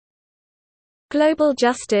Global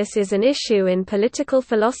justice is an issue in political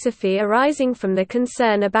philosophy arising from the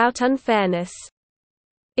concern about unfairness.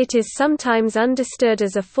 It is sometimes understood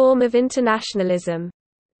as a form of internationalism.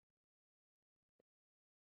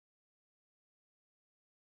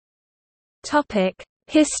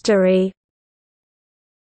 History.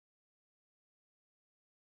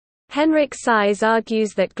 Henrik Sijs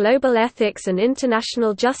argues that global ethics and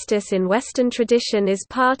international justice in Western tradition is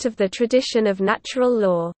part of the tradition of natural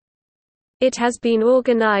law. It has been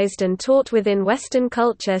organized and taught within Western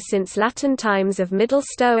culture since Latin times of Middle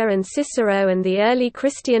Stoa and Cicero and the early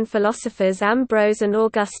Christian philosophers Ambrose and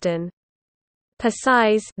Augustine. Per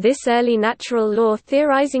Sijs, this early natural law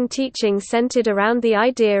theorizing teaching centered around the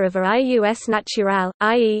idea of a ius naturale,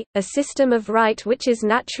 i.e., a system of right which is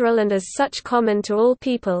natural and as such common to all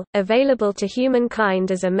people, available to humankind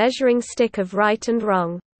as a measuring stick of right and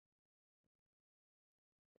wrong.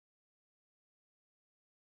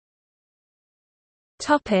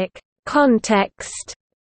 Context.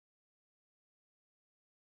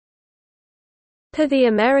 Per the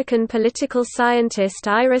American political scientist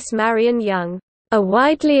Iris Marion Young, a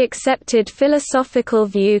widely accepted philosophical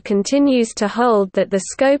view continues to hold that the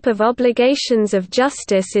scope of obligations of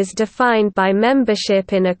justice is defined by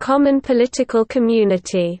membership in a common political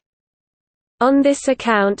community. On this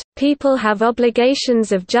account, people have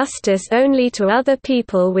obligations of justice only to other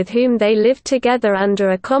people with whom they live together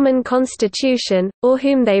under a common constitution, or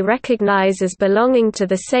whom they recognize as belonging to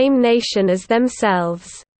the same nation as themselves.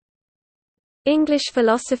 English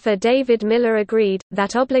philosopher David Miller agreed,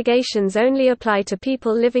 that obligations only apply to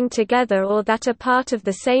people living together or that are part of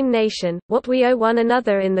the same nation. What we owe one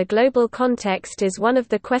another in the global context is one of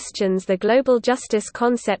the questions the global justice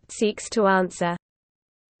concept seeks to answer.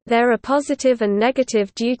 There are positive and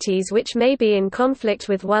negative duties which may be in conflict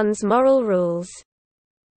with one's moral rules.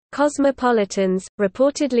 Cosmopolitans,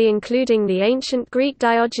 reportedly including the ancient Greek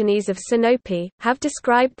Diogenes of Sinope, have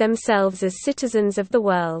described themselves as citizens of the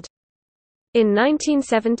world. In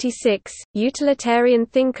 1976, utilitarian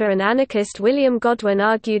thinker and anarchist William Godwin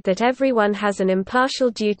argued that everyone has an impartial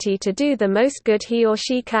duty to do the most good he or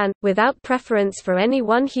she can, without preference for any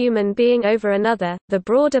one human being over another. The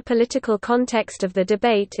broader political context of the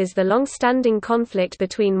debate is the long-standing conflict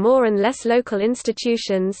between more and less local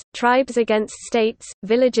institutions, tribes against states,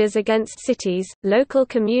 villages against cities, local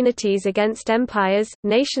communities against empires,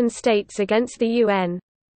 nation-states against the UN.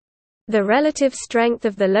 The relative strength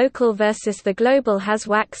of the local versus the global has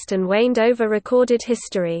waxed and waned over recorded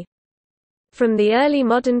history. From the early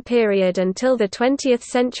modern period until the 20th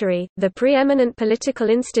century, the preeminent political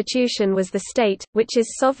institution was the state, which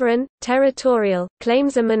is sovereign, territorial,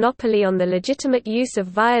 claims a monopoly on the legitimate use of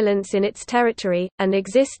violence in its territory, and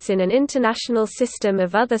exists in an international system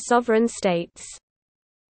of other sovereign states.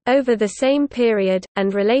 Over the same period,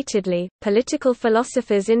 and relatedly, political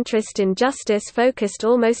philosophers' interest in justice focused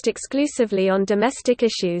almost exclusively on domestic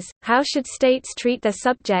issues: how should states treat their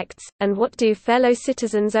subjects, and what do fellow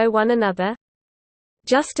citizens owe one another?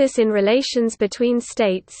 Justice in relations between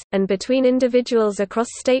states, and between individuals across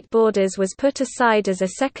state borders was put aside as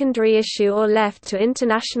a secondary issue or left to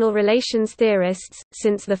international relations theorists.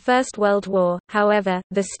 Since the First World War, however,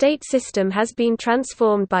 the state system has been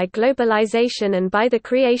transformed by globalization and by the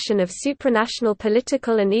creation of supranational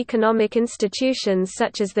political and economic institutions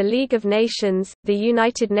such as the League of Nations, the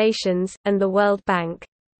United Nations, and the World Bank.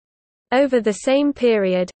 Over the same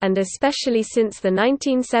period, and especially since the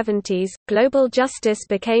 1970s, global justice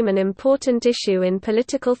became an important issue in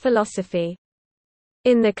political philosophy.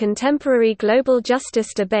 In the contemporary global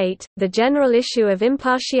justice debate, the general issue of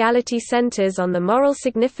impartiality centers on the moral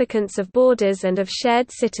significance of borders and of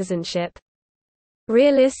shared citizenship.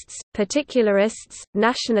 Realists, particularists,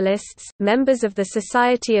 nationalists, members of the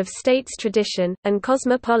Society of States tradition, and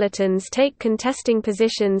cosmopolitans take contesting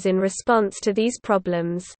positions in response to these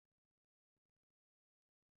problems.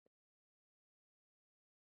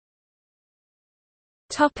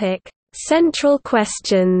 Central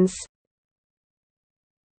questions.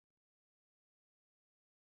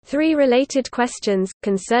 Three related questions,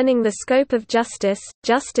 concerning the scope of justice,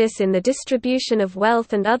 justice in the distribution of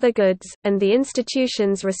wealth and other goods, and the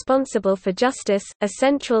institutions responsible for justice, are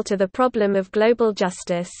central to the problem of global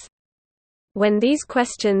justice. When these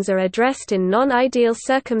questions are addressed in non-ideal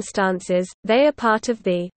circumstances, they are part of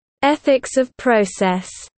the ethics of process,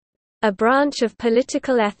 a branch of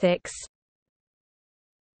political ethics.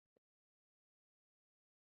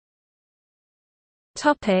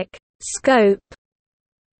 Scope.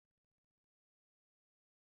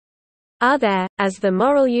 Are there, as the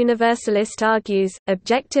moral universalist argues,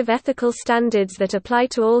 objective ethical standards that apply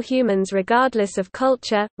to all humans regardless of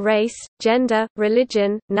culture, race, gender,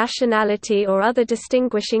 religion, nationality or other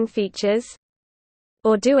distinguishing features?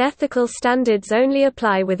 Or do ethical standards only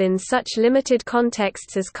apply within such limited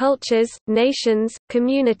contexts as cultures, nations,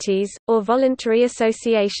 communities, or voluntary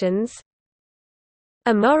associations?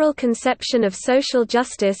 A moral conception of social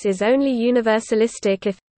justice is only universalistic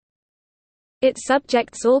if it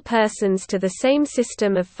subjects all persons to the same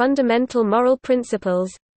system of fundamental moral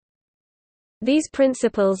principles. These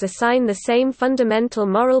principles assign the same fundamental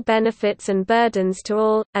moral benefits and burdens to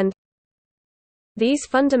all, and these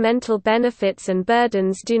fundamental benefits and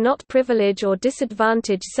burdens do not privilege or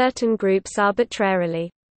disadvantage certain groups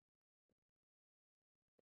arbitrarily.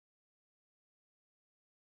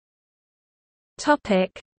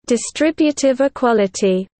 Distributive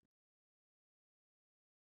equality.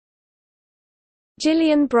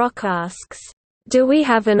 Gillian Brock asks, "Do we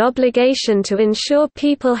have an obligation to ensure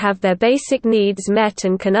people have their basic needs met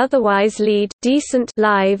and can otherwise lead decent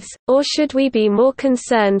lives, or should we be more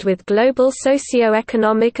concerned with global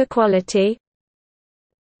socio-economic equality?"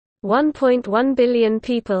 1.1 billion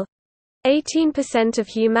people, 18% of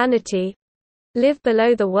humanity, live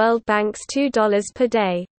below the World Bank's $2 per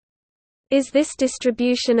day. Is this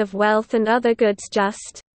distribution of wealth and other goods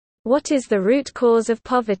just? What is the root cause of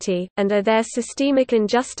poverty, and are there systemic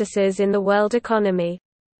injustices in the world economy?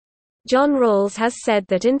 John Rawls has said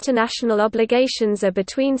that international obligations are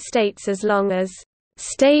between states as long as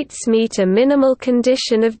states meet a minimal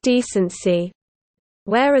condition of decency,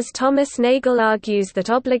 whereas Thomas Nagel argues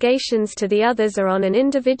that obligations to the others are on an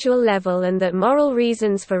individual level and that moral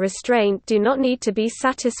reasons for restraint do not need to be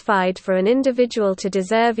satisfied for an individual to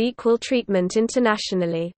deserve equal treatment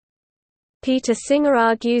internationally. Peter Singer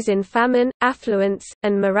argues in Famine, Affluence,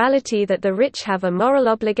 and Morality that the rich have a moral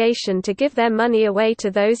obligation to give their money away to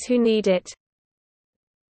those who need it.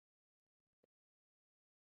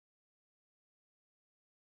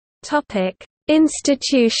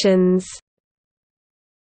 Institutions.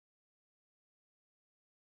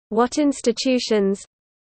 What institutions?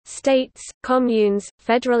 States, communes,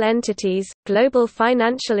 federal entities, global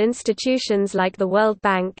financial institutions like the World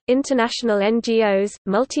Bank, international NGOs,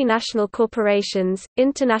 multinational corporations,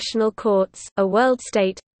 international courts, a world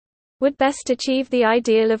state would best achieve the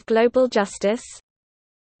ideal of global justice?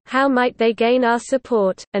 How might they gain our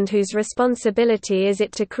support, and whose responsibility is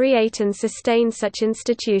it to create and sustain such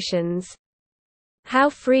institutions? How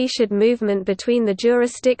free should movement between the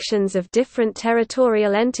jurisdictions of different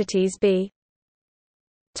territorial entities be?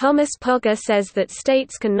 Thomas Pogge says that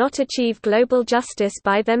states cannot achieve global justice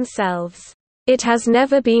by themselves. It has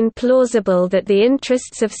never been plausible that the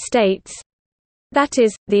interests of states—that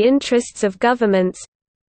is, the interests of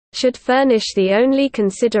governments—should furnish the only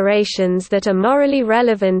considerations that are morally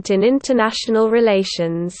relevant in international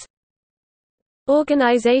relations.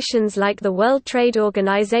 Organizations like the World Trade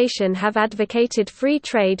Organization have advocated free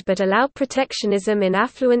trade but allow protectionism in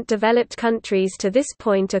affluent developed countries. To this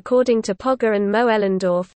point, according to Pogge and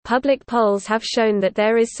Moellendorf, public polls have shown that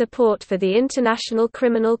there is support for the International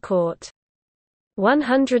Criminal Court.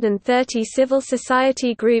 130 civil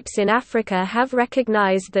society groups in Africa have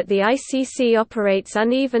recognized that the ICC operates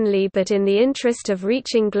unevenly but in the interest of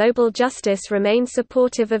reaching global justice remain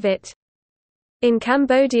supportive of it. In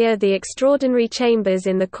Cambodia, the extraordinary chambers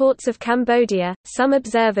in the courts of Cambodia, some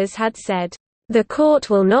observers had said, "The court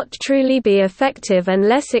will not truly be effective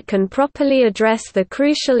unless it can properly address the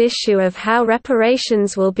crucial issue of how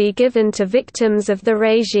reparations will be given to victims of the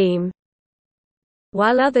regime,"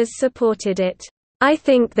 while others supported it. "I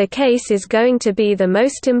think the case is going to be the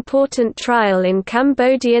most important trial in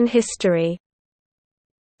Cambodian history,"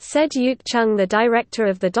 said Yuk Chung, the director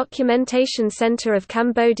of the Documentation Center of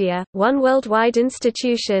Cambodia, one worldwide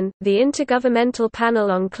institution. The Intergovernmental Panel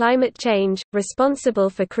on Climate Change, responsible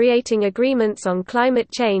for creating agreements on climate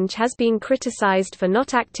change, has been criticized for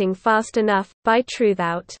not acting fast enough, by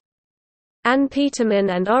Truthout. Ann Peterman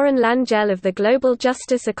and Oren Langell of the Global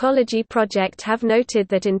Justice Ecology Project have noted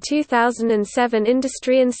that in 2007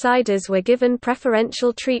 industry insiders were given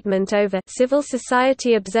preferential treatment over civil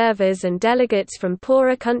society observers and delegates from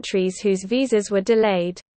poorer countries whose visas were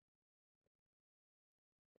delayed.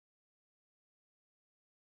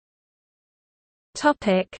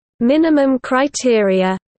 Minimum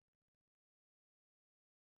criteria.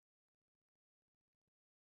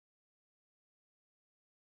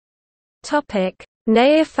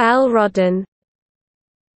 Nayef Al-Rodhan.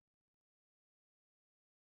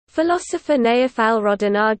 Philosopher Nayef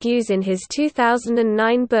Al-Rodhan argues in his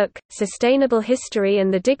 2009 book, Sustainable History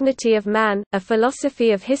and the Dignity of Man, A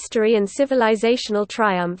Philosophy of History and Civilizational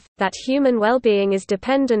Triumph, that human well-being is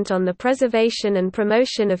dependent on the preservation and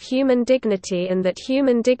promotion of human dignity and that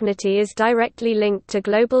human dignity is directly linked to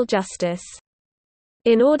global justice.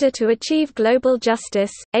 In order to achieve global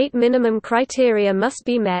justice, 8 minimum criteria must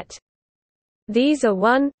be met. These are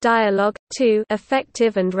 1. Dialogue, 2.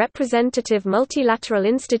 Effective and representative multilateral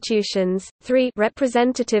institutions, 3.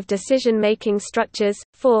 Representative decision-making structures,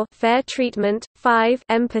 4. Fair treatment, 5.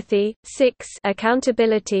 Empathy, 6.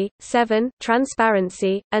 Accountability, 7.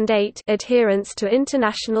 Transparency, and 8. Adherence to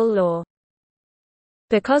international law.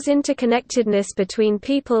 Because interconnectedness between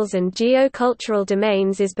peoples and geocultural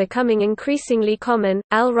domains is becoming increasingly common,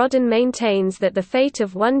 Al-Rodhan maintains that the fate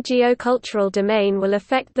of one geocultural domain will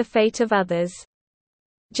affect the fate of others.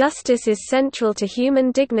 Justice is central to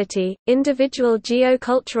human dignity, individual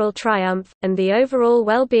geocultural triumph, and the overall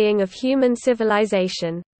well-being of human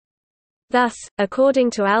civilization. Thus,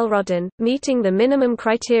 according to Al-Rodhan, meeting the minimum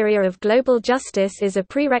criteria of global justice is a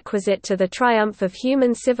prerequisite to the triumph of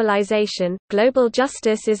human civilization. Global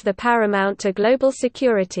justice is the paramount to global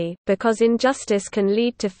security, because injustice can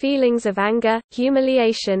lead to feelings of anger,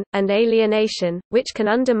 humiliation, and alienation, which can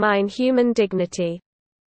undermine human dignity.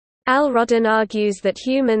 Al-Rodhan argues that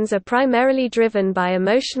humans are primarily driven by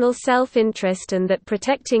emotional self-interest and that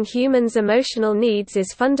protecting humans' emotional needs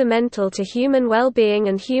is fundamental to human well-being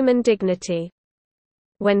and human dignity.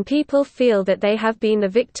 When people feel that they have been the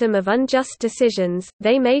victim of unjust decisions,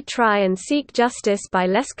 they may try and seek justice by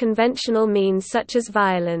less conventional means such as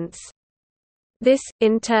violence. This,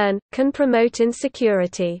 in turn, can promote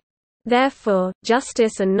insecurity. Therefore,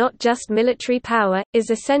 justice and not just military power, is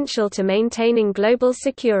essential to maintaining global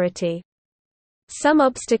security. Some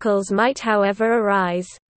obstacles might however arise.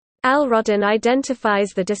 Al-Rodhan identifies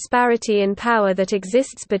the disparity in power that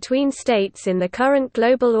exists between states in the current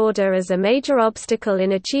global order as a major obstacle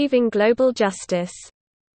in achieving global justice.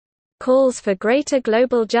 Calls for greater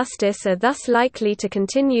global justice are thus likely to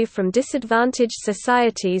continue from disadvantaged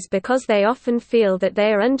societies because they often feel that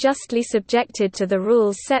they are unjustly subjected to the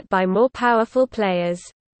rules set by more powerful players.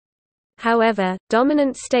 However,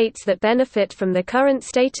 dominant states that benefit from the current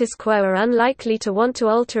status quo are unlikely to want to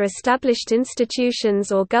alter established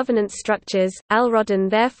institutions or governance structures. Al-Rodhan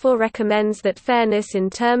therefore recommends that fairness in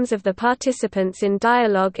terms of the participants in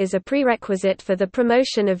dialogue is a prerequisite for the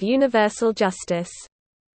promotion of universal justice.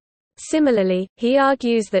 Similarly, he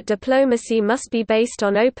argues that diplomacy must be based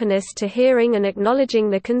on openness to hearing and acknowledging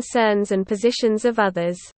the concerns and positions of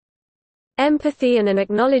others. Empathy and an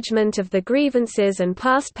acknowledgement of the grievances and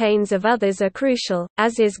past pains of others are crucial,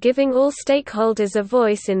 as is giving all stakeholders a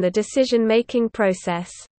voice in the decision-making process.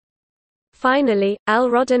 Finally,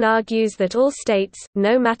 Al-Rodhan argues that all states,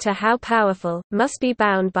 no matter how powerful, must be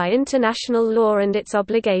bound by international law and its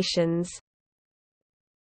obligations.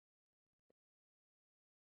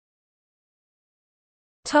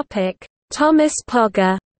 Thomas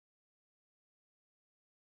Pogge.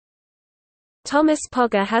 Thomas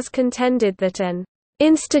Pogge has contended that an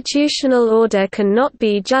institutional order cannot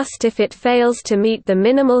be just if it fails to meet the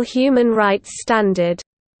minimal human rights standard.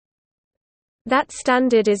 That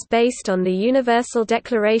standard is based on the Universal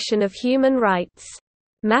Declaration of Human Rights.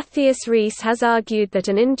 Matthias Rees has argued that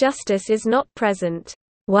an injustice is not present.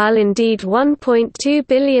 While indeed 1.2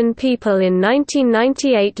 billion people in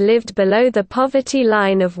 1998 lived below the poverty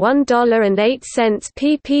line of $1.08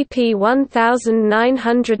 PPP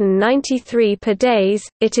 1993 per days,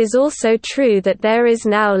 it is also true that there is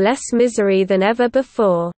now less misery than ever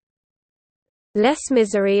before. Less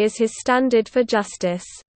misery is his standard for justice.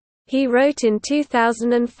 He wrote in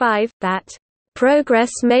 2005, that,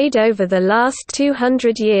 "Progress made over the last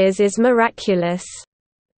 200 years is miraculous."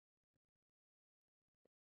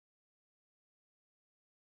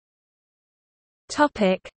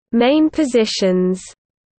 Main positions.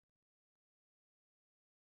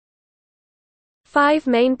 5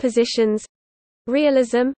 main positions: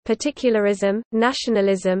 Realism, Particularism,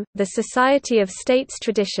 Nationalism, the Society of States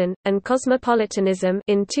tradition, and Cosmopolitanism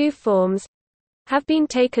in 2 forms have been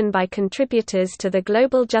taken by contributors to the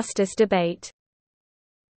global justice debate.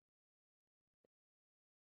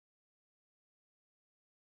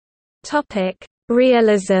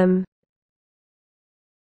 Realism.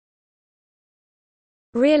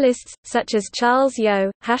 Realists, such as Charles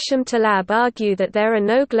Yeo, Hashim Tlaib argue that there are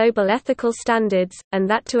no global ethical standards, and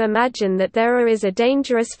that to imagine that there is a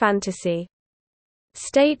dangerous fantasy.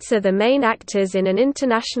 States are the main actors in an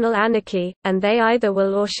international anarchy, and they either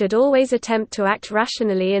will or should always attempt to act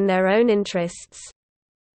rationally in their own interests.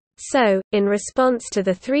 So, in response to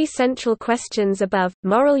the three central questions above,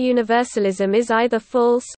 moral universalism is either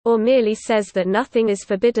false, or merely says that nothing is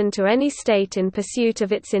forbidden to any state in pursuit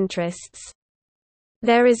of its interests.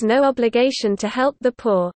 There is no obligation to help the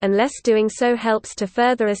poor, unless doing so helps to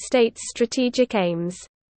further a state's strategic aims.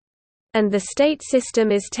 And the state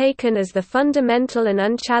system is taken as the fundamental and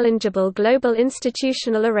unchallengeable global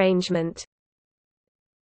institutional arrangement.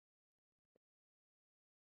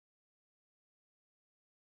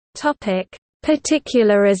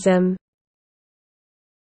 Particularism.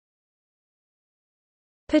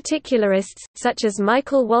 Particularists, such as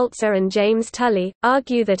Michael Walzer and James Tully,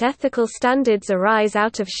 argue that ethical standards arise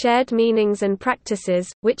out of shared meanings and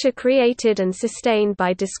practices, which are created and sustained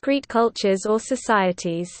by discrete cultures or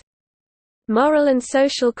societies. Moral and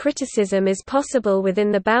social criticism is possible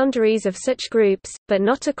within the boundaries of such groups, but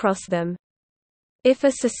not across them. If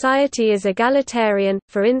a society is egalitarian,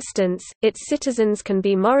 for instance, its citizens can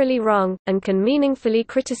be morally wrong, and can meaningfully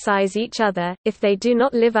criticize each other, if they do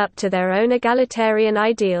not live up to their own egalitarian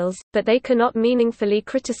ideals, but they cannot meaningfully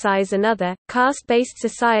criticize another, caste-based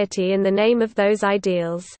society in the name of those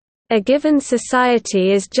ideals. A given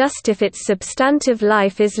society is just if its substantive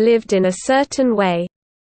life is lived in a certain way.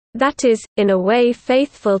 That is, in a way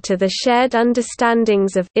faithful to the shared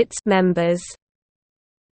understandings of its members.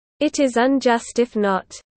 It is unjust if not.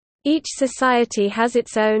 Each society has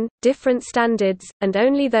its own, different standards, and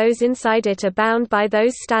only those inside it are bound by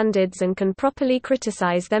those standards and can properly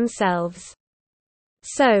criticize themselves.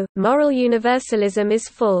 So, moral universalism is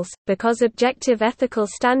false, because objective ethical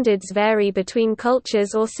standards vary between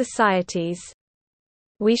cultures or societies.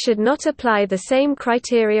 We should not apply the same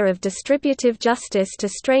criteria of distributive justice to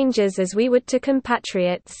strangers as we would to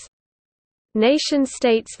compatriots.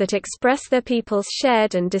 Nation-states that express their people's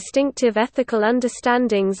shared and distinctive ethical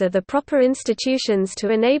understandings are the proper institutions to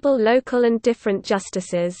enable local and different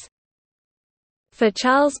justices. For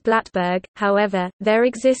Charles Blattberg, however, there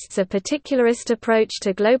exists a particularist approach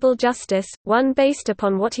to global justice, one based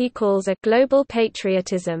upon what he calls a global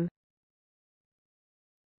patriotism.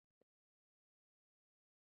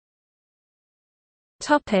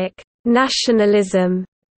 Nationalism.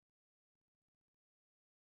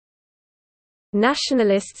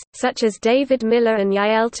 Nationalists, such as David Miller and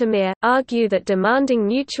Yael Tamir, argue that demanding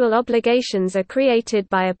mutual obligations are created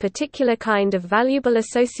by a particular kind of valuable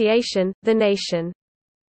association, the nation.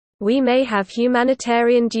 We may have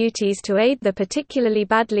humanitarian duties to aid the particularly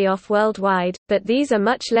badly off worldwide, but these are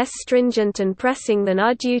much less stringent and pressing than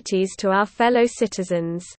our duties to our fellow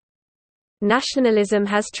citizens. Nationalism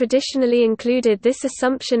has traditionally included this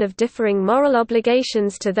assumption of differing moral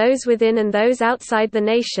obligations to those within and those outside the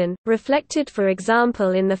nation, reflected for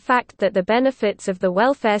example in the fact that the benefits of the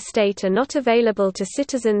welfare state are not available to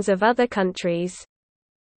citizens of other countries.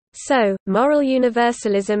 So, moral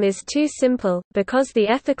universalism is too simple, because the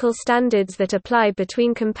ethical standards that apply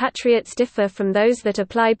between compatriots differ from those that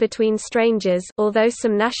apply between strangers, although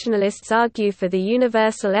some nationalists argue for the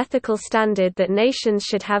universal ethical standard that nations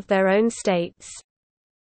should have their own states.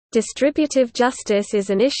 Distributive justice is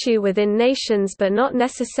an issue within nations but not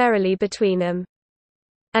necessarily between them.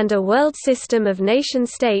 And a world system of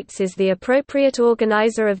nation-states is the appropriate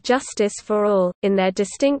organizer of justice for all, in their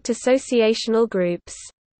distinct associational groups.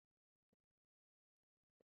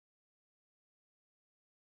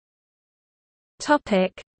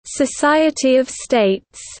 Society of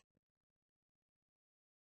states.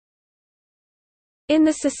 In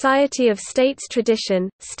the society of states tradition,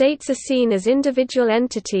 states are seen as individual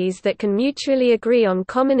entities that can mutually agree on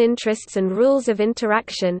common interests and rules of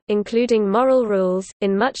interaction, including moral rules,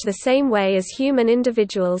 in much the same way as human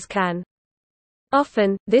individuals can.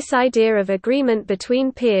 Often, this idea of agreement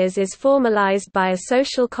between peers is formalized by a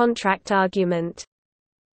social contract argument.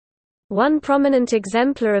 One prominent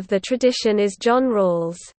exemplar of the tradition is John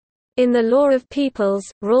Rawls. In The Law of Peoples,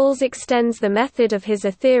 Rawls extends the method of his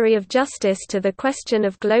A Theory of Justice to the question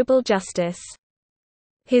of global justice.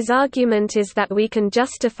 His argument is that we can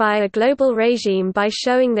justify a global regime by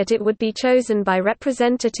showing that it would be chosen by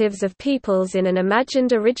representatives of peoples in an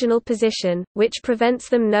imagined original position, which prevents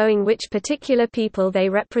them knowing which particular people they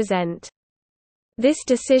represent. This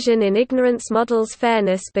decision in ignorance models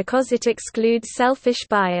fairness because it excludes selfish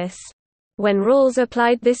bias. When Rawls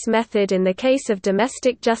applied this method in the case of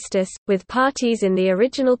domestic justice, with parties in the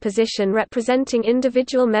original position representing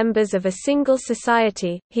individual members of a single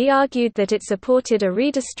society, he argued that it supported a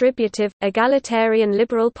redistributive, egalitarian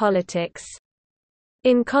liberal politics.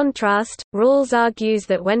 In contrast, Rawls argues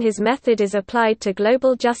that when his method is applied to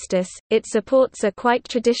global justice, it supports a quite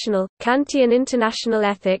traditional, Kantian international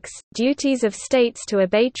ethics, duties of states to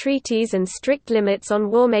obey treaties and strict limits on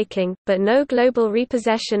warmaking, but no global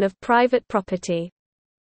repossession of private property.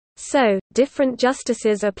 So, different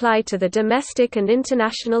justices apply to the domestic and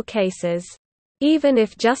international cases. Even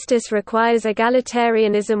if justice requires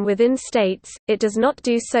egalitarianism within states, it does not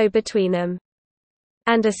do so between them.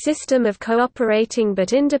 And a system of cooperating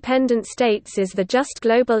but independent states is the just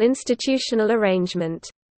global institutional arrangement.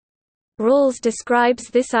 Rawls describes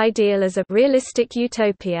this ideal as a realistic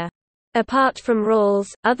utopia. Apart from Rawls,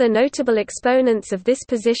 other notable exponents of this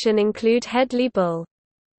position include Hedley Bull.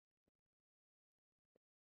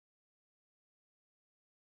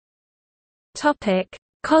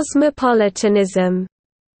 Cosmopolitanism.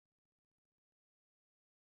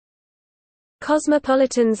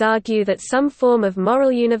 Cosmopolitans argue that some form of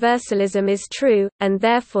moral universalism is true, and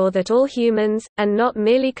therefore that all humans, and not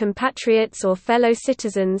merely compatriots or fellow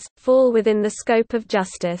citizens, fall within the scope of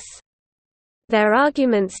justice. Their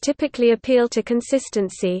arguments typically appeal to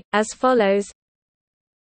consistency, as follows.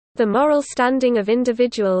 The moral standing of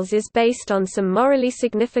individuals is based on some morally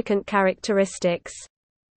significant characteristics.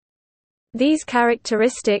 These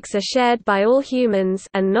characteristics are shared by all humans,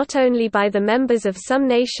 and not only by the members of some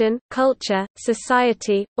nation, culture,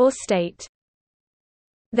 society, or state.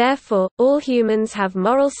 Therefore, all humans have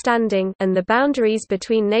moral standing, and the boundaries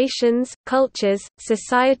between nations, cultures,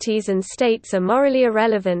 societies and states are morally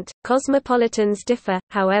irrelevant. Cosmopolitans differ,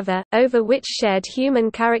 however, over which shared human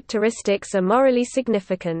characteristics are morally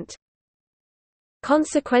significant.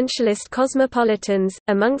 Consequentialist cosmopolitans,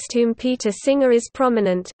 amongst whom Peter Singer is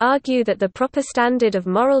prominent, argue that the proper standard of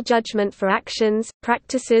moral judgment for actions,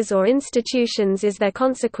 practices or institutions is their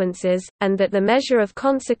consequences, and that the measure of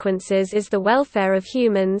consequences is the welfare of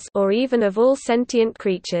humans or even of all sentient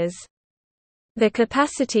creatures. The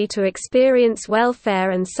capacity to experience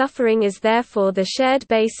welfare and suffering is therefore the shared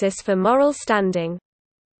basis for moral standing.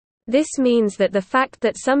 This means that the fact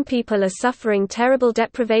that some people are suffering terrible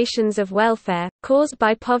deprivations of welfare, caused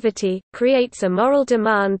by poverty, creates a moral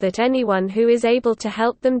demand that anyone who is able to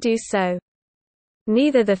help them do so.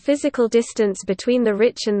 Neither the physical distance between the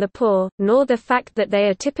rich and the poor, nor the fact that they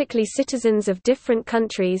are typically citizens of different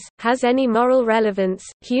countries, has any moral relevance.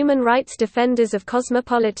 Human rights defenders of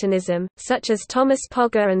cosmopolitanism, such as Thomas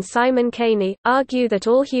Pogge and Simon Caney, argue that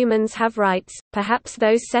all humans have rights, perhaps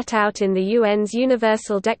those set out in the UN's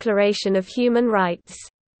Universal Declaration of Human Rights.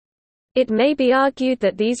 It may be argued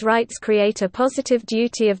that these rights create a positive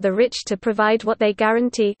duty of the rich to provide what they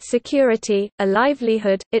guarantee, security, a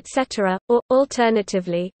livelihood, etc., or,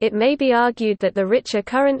 alternatively, it may be argued that the rich are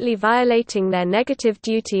currently violating their negative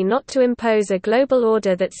duty not to impose a global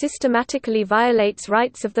order that systematically violates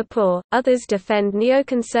rights of the poor. Others defend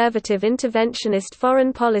neoconservative interventionist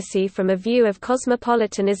foreign policy from a view of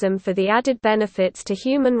cosmopolitanism for the added benefits to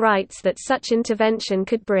human rights that such intervention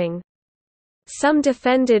could bring. Some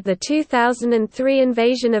defended the 2003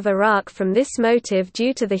 invasion of Iraq from this motive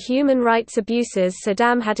due to the human rights abuses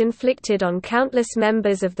Saddam had inflicted on countless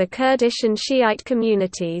members of the Kurdish and Shiite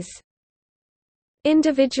communities.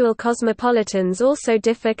 Individual cosmopolitans also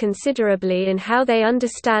differ considerably in how they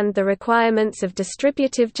understand the requirements of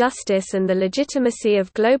distributive justice and the legitimacy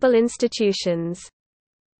of global institutions.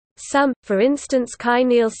 Some, for instance Kai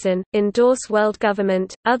Nielsen, endorse world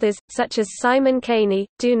government, others, such as Simon Caney,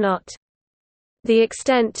 do not. The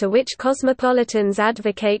extent to which cosmopolitans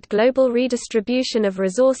advocate global redistribution of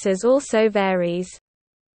resources also varies.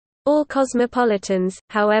 All cosmopolitans,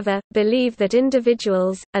 however, believe that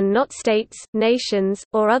individuals, and not states, nations,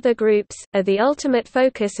 or other groups, are the ultimate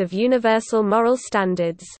focus of universal moral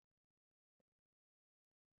standards.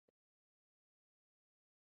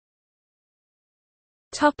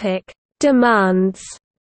 Demands.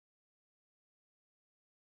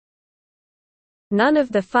 None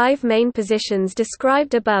of the five main positions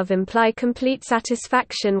described above imply complete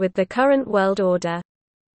satisfaction with the current world order.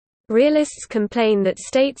 Realists complain that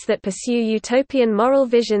states that pursue utopian moral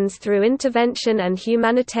visions through intervention and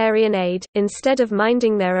humanitarian aid, instead of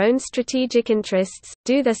minding their own strategic interests,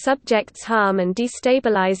 do their subjects harm and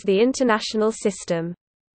destabilize the international system.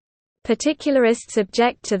 Particularists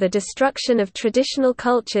object to the destruction of traditional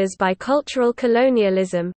cultures by cultural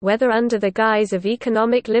colonialism, whether under the guise of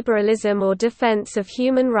economic liberalism or defense of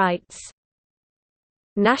human rights.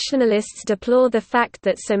 Nationalists deplore the fact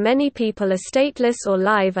that so many people are stateless or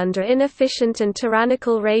live under inefficient and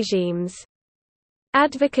tyrannical regimes.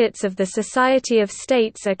 Advocates of the Society of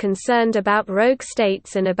States are concerned about rogue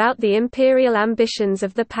states and about the imperial ambitions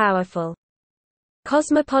of the powerful.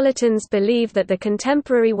 Cosmopolitans believe that the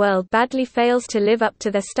contemporary world badly fails to live up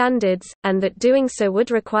to their standards, and that doing so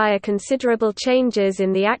would require considerable changes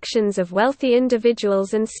in the actions of wealthy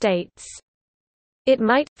individuals and states. It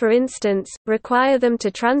might, for instance, require them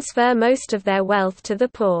to transfer most of their wealth to the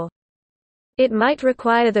poor. It might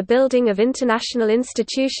require the building of international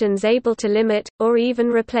institutions able to limit, or even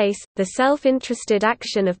replace, the self-interested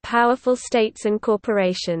action of powerful states and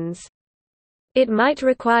corporations. It might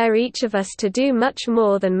require each of us to do much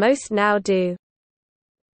more than most now do.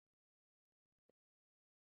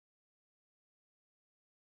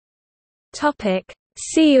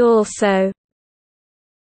 See also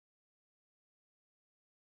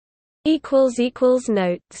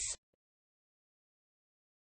Notes